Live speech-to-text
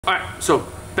Alright, so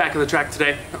back at the track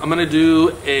today. I'm going to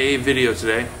do a video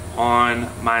today on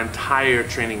my entire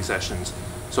training sessions.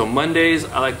 So Mondays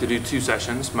I like to do 2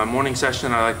 sessions. My morning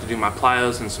session I like to do my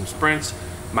plyos and some sprints.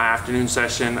 My afternoon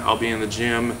session I'll be in the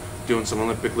gym doing some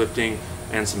Olympic lifting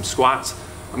and some squats.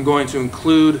 I'm going to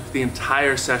include the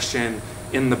entire session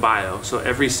in the bio. So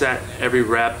every set, every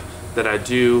rep that I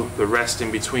do, the rest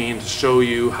in between, to show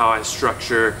you how I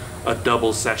structure a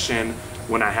double session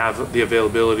when I have the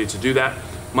availability to do that.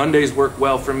 Mondays work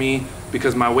well for me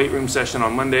because my weight room session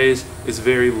on Mondays is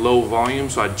very low volume,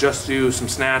 so I just do some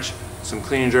snatch, some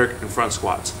clean and jerk, and front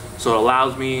squats. So it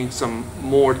allows me some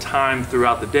more time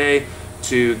throughout the day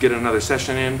to get another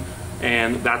session in,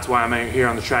 and that's why I'm here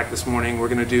on the track this morning. We're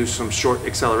gonna do some short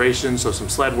acceleration, so some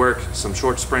sled work, some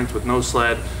short sprints with no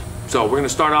sled. So we're gonna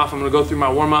start off, I'm gonna go through my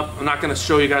warm-up. I'm not gonna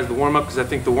show you guys the warm-up because I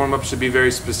think the warm-up should be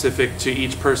very specific to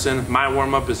each person. My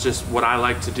warm-up is just what I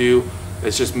like to do.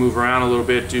 It's just move around a little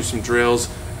bit, do some drills,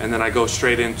 and then I go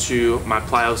straight into my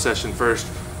plyo session first.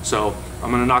 So I'm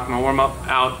gonna knock my warm-up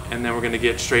out, and then we're gonna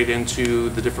get straight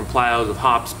into the different plyos of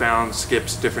hops, bounds,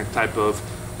 skips, different type of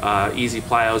easy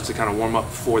plyos to kind of warm up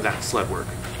for that sled work.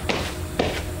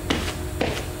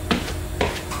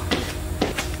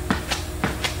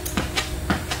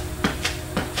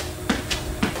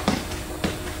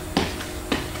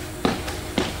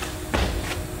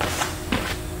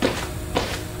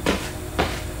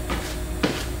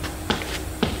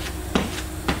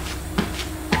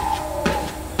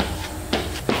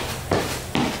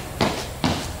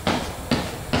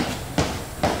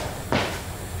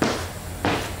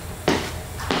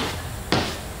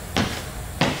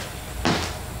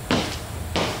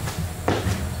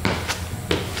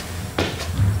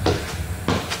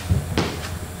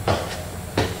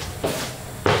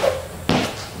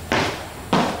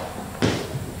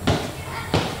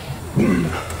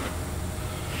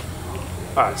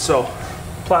 Alright, so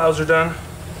plyos are done.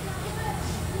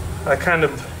 I kind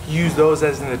of use those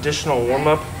as an additional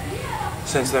warm-up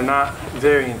since they're not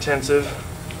very intensive.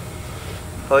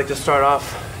 I like to start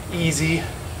off easy,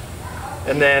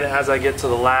 and then as I get to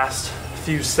the last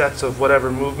few sets of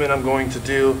whatever movement I'm going to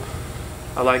do,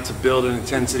 I like to build an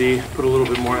intensity, put a little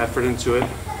bit more effort into it.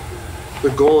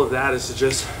 The goal of that is to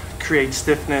just create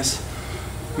stiffness,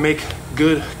 make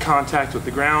good contact with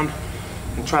the ground,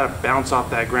 and try to bounce off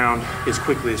that ground as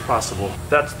quickly as possible.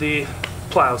 That's the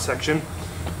plyo section.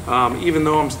 Even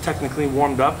though I'm technically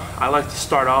warmed up, I like to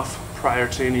start off prior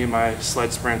to any of my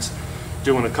sled sprints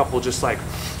doing a couple just like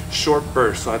short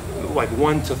bursts, so like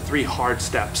 1 to 3 hard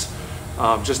steps,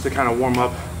 just to kind of warm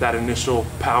up that initial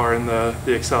power in the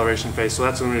acceleration phase. So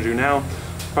that's what I'm gonna do now.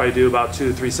 Probably do about 2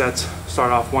 to 3 sets.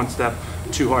 Start off 1 step,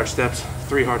 2 hard steps,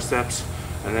 3 hard steps,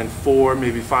 and then 4,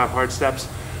 maybe 5 hard steps.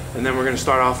 And then we're going to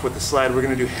start off with the sled. We're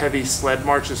going to do heavy sled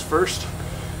marches first,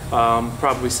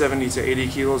 probably 70 to 80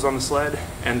 kilos on the sled,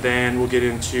 and then we'll get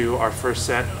into our first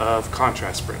set of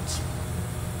contrast sprints.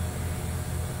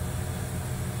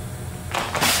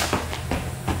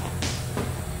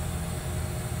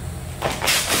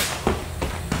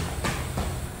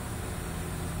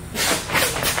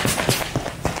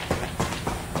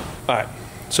 All right,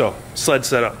 so sled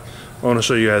setup. I want to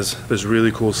show you guys this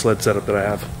really cool sled setup that I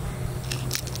have.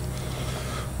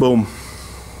 Boom.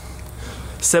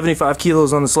 75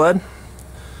 kilos on the sled.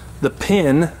 The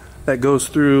pin that goes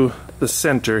through the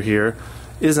center here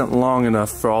isn't long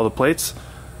enough for all the plates,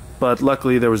 but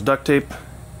luckily there was duct tape,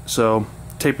 so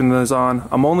taping those on.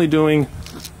 I'm only doing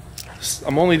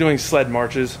sled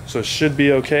marches, so it should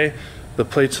be okay. The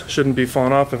plates shouldn't be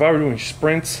falling off. If I were doing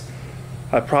sprints,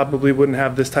 I probably wouldn't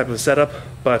have this type of setup,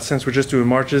 but since we're just doing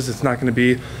marches, it's not going to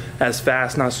be as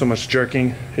fast, not so much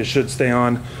jerking. It should stay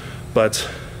on, but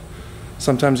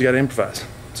sometimes you got to improvise.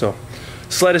 So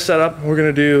sled is set up. We're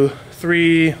going to do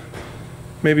 3,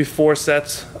 maybe 4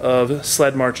 sets of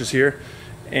sled marches here,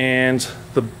 and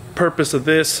the purpose of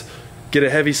this, get a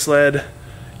heavy sled.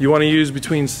 You want to use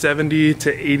between 70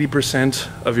 to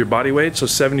 80% of your body weight, so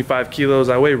 75 kilos.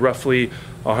 I weigh roughly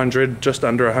 100, just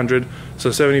under 100, so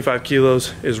 75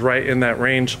 kilos is right in that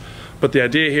range. But the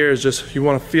idea here is just you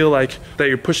want to feel like that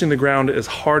you're pushing the ground as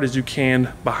hard as you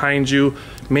can behind you,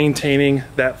 maintaining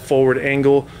that forward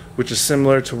angle, which is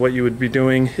similar to what you would be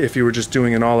doing if you were just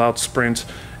doing an all-out sprint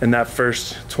in that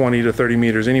first 20 to 30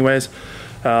 meters anyways.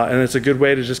 And it's a good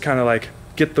way to just kind of like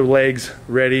get the legs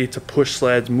ready to push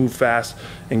sleds, move fast,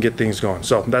 and get things going.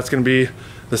 So that's going to be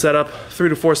the setup, 3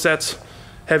 to 4 sets,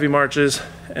 heavy marches,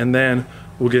 and then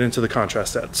we'll get into the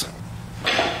contrast sets.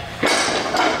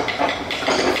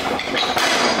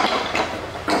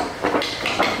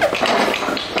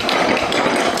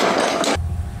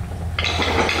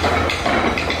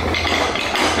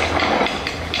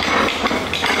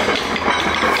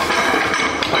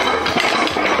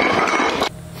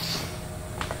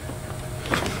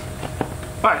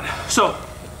 So,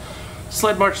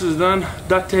 sled march is done.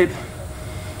 Duct tape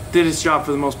did its job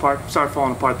for the most part. Started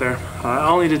falling apart there. I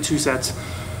only did 2 sets.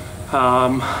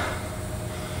 I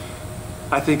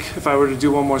think if I were to do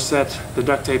one more set, the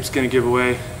duct tape's gonna give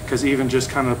away, because even just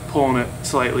kind of pulling it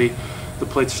slightly, the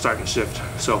plates are starting to shift.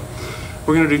 So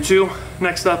we're gonna do 2.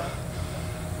 Next up,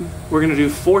 we're gonna do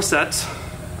 4 sets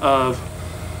of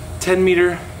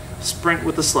 10-meter sprint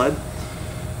with the sled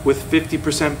with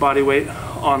 50% body weight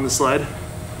on the sled.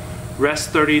 Rest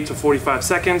 30 to 45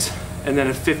 seconds, and then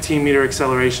a 15-meter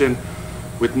acceleration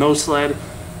with no sled,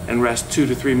 and rest 2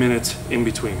 to 3 minutes in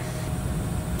between.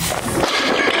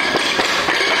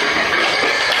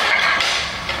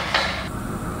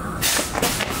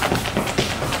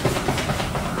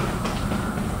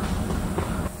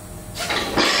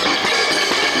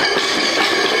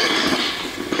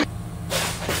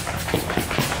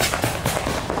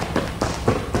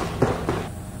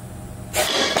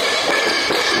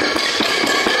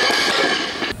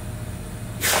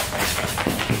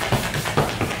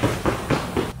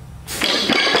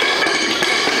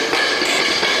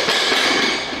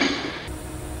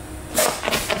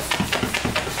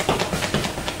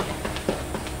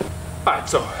 Alright,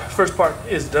 so first part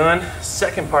is done.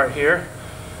 Second part here,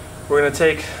 we're going to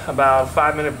take about a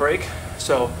 5-minute break.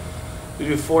 So we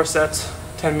do 4 sets,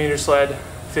 10-meter sled,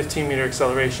 15-meter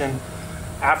acceleration.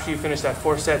 After you finish that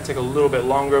 4th set, take a little bit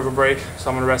longer of a break. So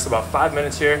I'm going to rest about 5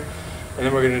 minutes here, and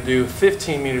then we're going to do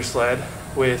 15-meter sled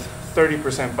with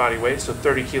 30% body weight, so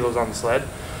 30 kilos on the sled.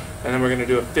 And then we're going to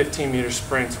do a 15-meter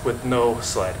sprint with no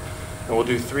sled. And we'll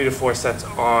do 3 to 4 sets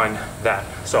on that.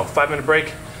 So 5-minute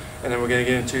break, and then we're going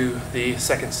to get into the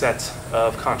second set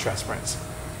of contrast sprints.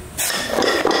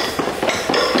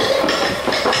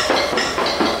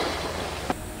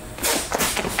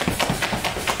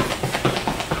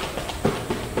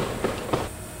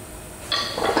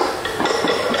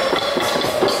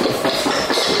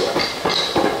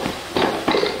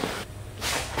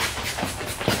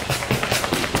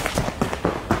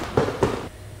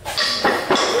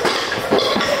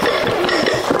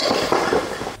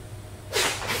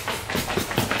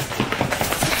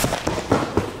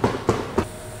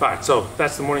 Alright, so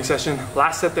that's the morning session.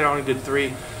 Last set there I only did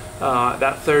 3.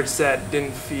 That 3rd set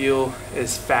didn't feel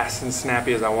as fast and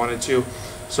snappy as I wanted to,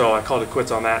 so I called it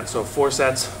quits on that. So 4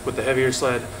 sets with the heavier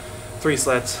sled, 3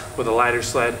 sets with a lighter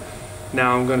sled.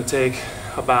 Now I'm going to take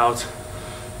about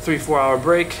 3-4 hour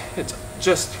break.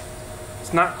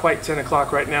 It's not quite 10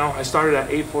 o'clock right now. I started at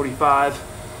 8:45,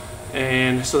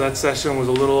 and so that session was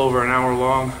a little over an hour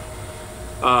long.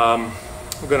 I'm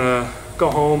gonna go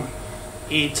home,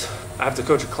 eat. I have to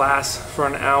coach a class for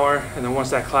an hour, and then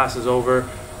once that class is over,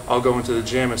 I'll go into the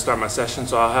gym and start my session.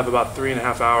 So I'll have about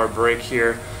 3.5 hour break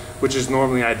here, which is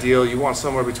normally ideal. You want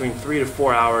somewhere between 3 to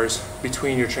 4 hours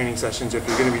between your training sessions if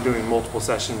you're going to be doing multiple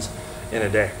sessions in a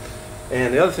day.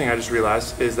 And the other thing I just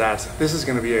realized is that this is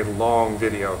going to be a long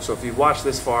video. So if you've watched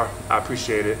this far, I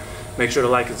appreciate it. Make sure to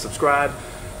like and subscribe.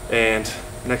 And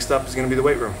next up is going to be the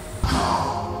weight room.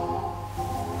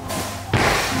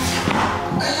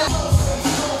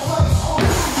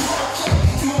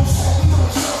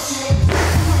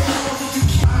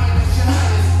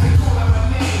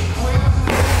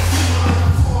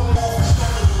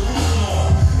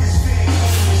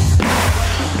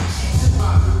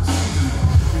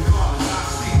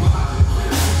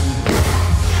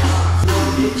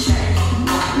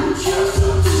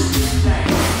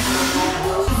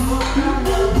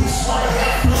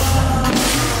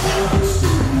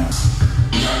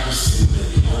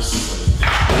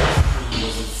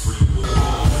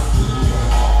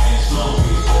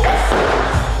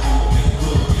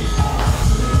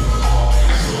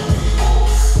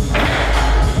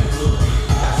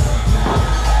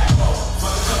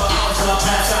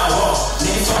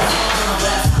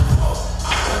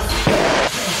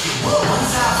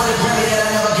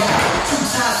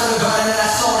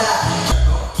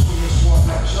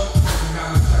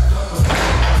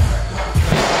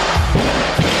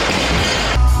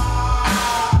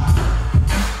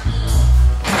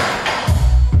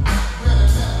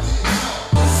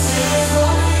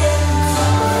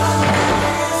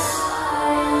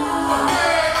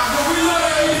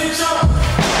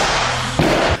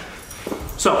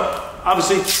 So,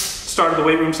 obviously, started the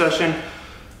weight room session.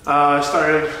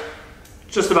 Started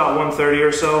just about 1:30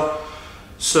 or so.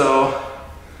 So,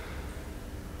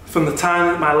 from the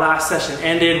time that my last session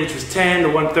ended, which was 10 to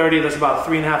 1:30, that's about a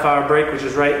 3.5 hour break, which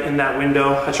is right in that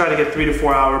window. I try to get 3 to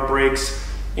 4 hour breaks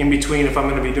in between if I'm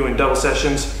gonna be doing double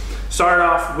sessions. Started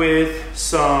off with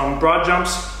some broad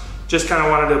jumps. Just kind of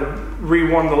wanted to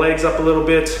re-warm the legs up a little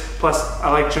bit. Plus,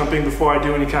 I like jumping before I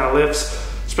do any kind of lifts.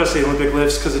 especially Olympic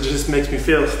lifts, because it just makes me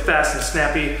feel fast and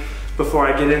snappy before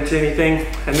I get into anything.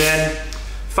 And then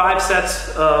 5 sets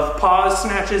of pause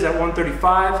snatches at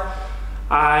 135.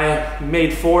 I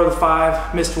made 4 of the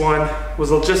 5, missed 1, was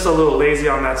just a little lazy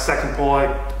on that second pull. I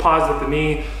paused at the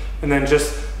knee, and then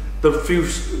just the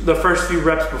first few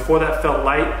reps before that felt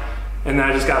light, and then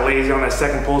I just got lazy on that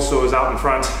second pull, so it was out in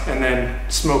front, and then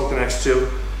smoked the next 2.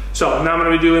 So now I'm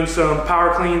gonna be doing some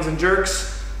power cleans and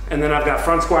jerks, and then I've got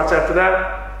front squats after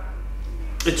that.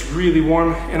 It's really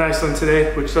warm in Iceland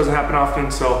today, which doesn't happen often,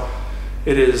 so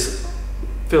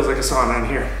feels like a sauna in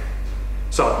here.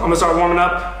 So I'm gonna start warming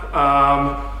up.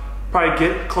 Probably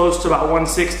get close to about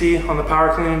 160 on the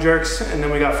power clean and jerks, and then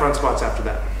we got front squats after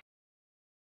that.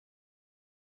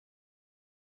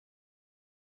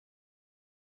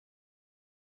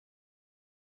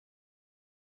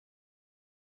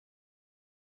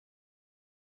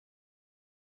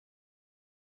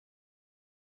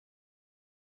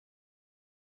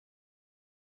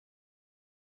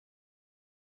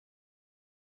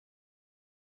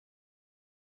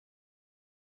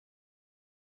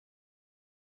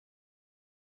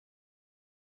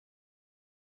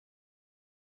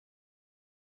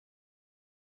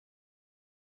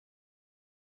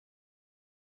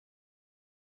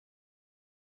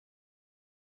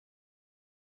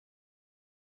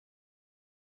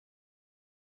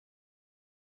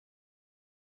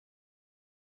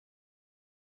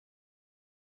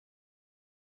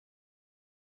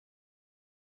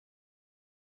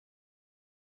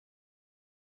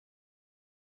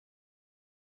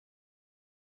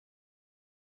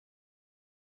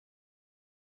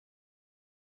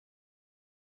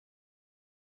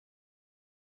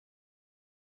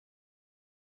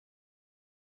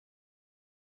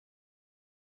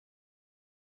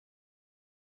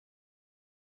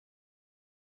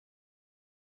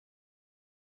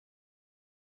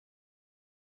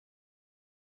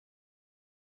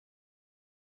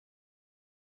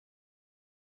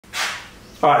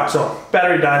 All right, so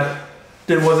battery died.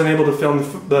 Wasn't able to film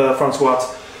the front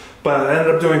squats, but I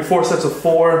ended up doing 4 sets of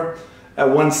 4 at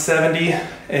 170,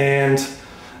 and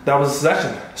that was the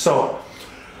session. So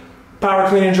power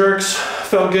clean and jerks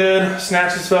felt good,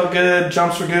 snatches felt good,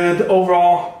 jumps were good.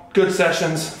 Overall, good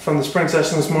sessions from the sprint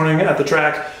session this morning at the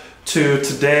track to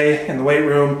today in the weight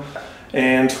room,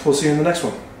 and we'll see you in the next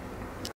one.